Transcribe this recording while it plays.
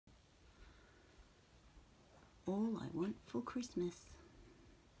all I want for Christmas.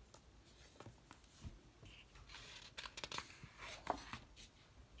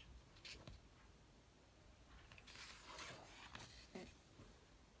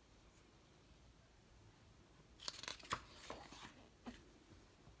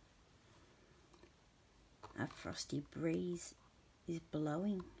 A frosty breeze is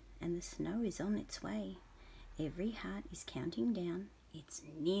blowing and the snow is on its way. Every heart is counting down. It's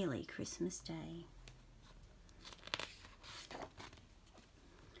nearly Christmas Day.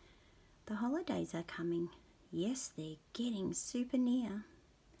 The holidays are coming. Yes, they're getting super near.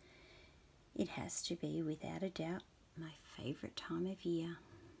 It has to be, without a doubt, my favourite time of year.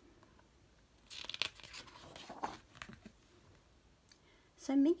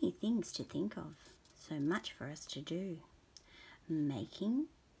 So many things to think of, so much for us to do. Making,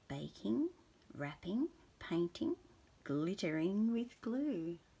 baking, wrapping, painting, glittering with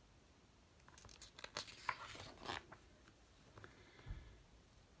glue.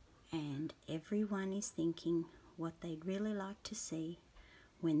 And everyone is thinking what they'd really like to see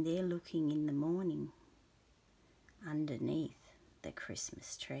when they're looking in the morning underneath the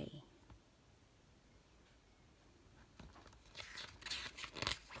Christmas tree.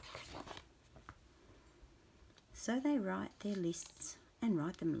 So they write their lists and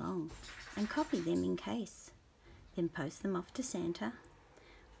write them long and copy them in case, then post them off to Santa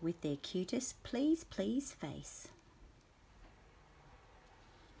with their cutest please please face.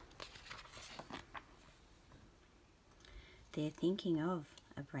 They're thinking of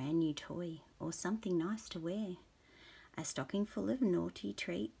a brand new toy or something nice to wear, a stocking full of naughty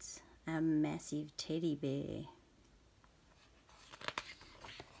treats, a massive teddy bear.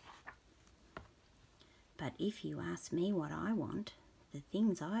 But if you ask me what I want, the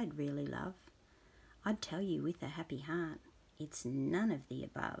things I'd really love, I'd tell you with a happy heart, it's none of the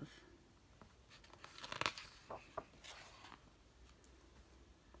above.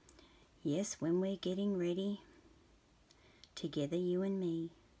 Yes, when we're getting ready, together you and me,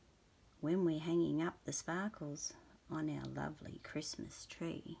 when we're hanging up the sparkles on our lovely Christmas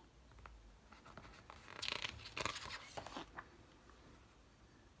tree.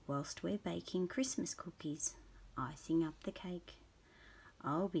 Whilst we're baking Christmas cookies, icing up the cake,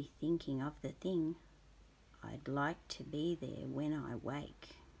 I'll be thinking of the thing I'd like to be there when I wake.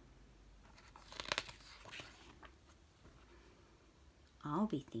 I'll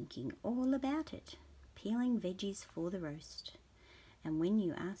be thinking all about it, peeling veggies for the roast. And when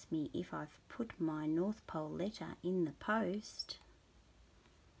you ask me if I've put my North Pole letter in the post,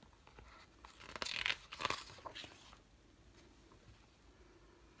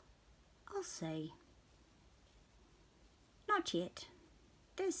 I'll say, not yet.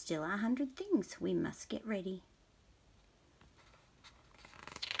 There's still 100 things we must get ready.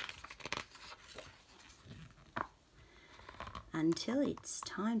 Until it's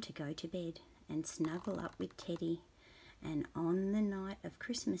time to go to bed and snuggle up with Teddy, and on the night of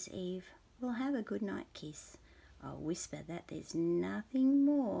Christmas Eve we'll have a good night kiss. I'll whisper that there's nothing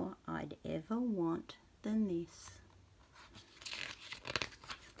more I'd ever want than this.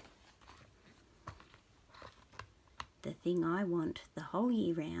 The thing I want the whole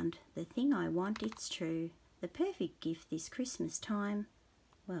year round, the thing I want, it's true, the perfect gift this Christmas time,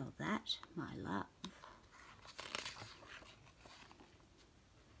 well, that, my love,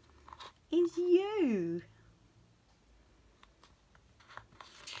 is you.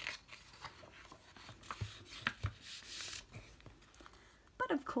 But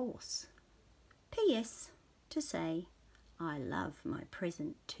of course, P.S. to say, I love my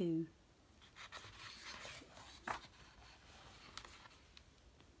present too.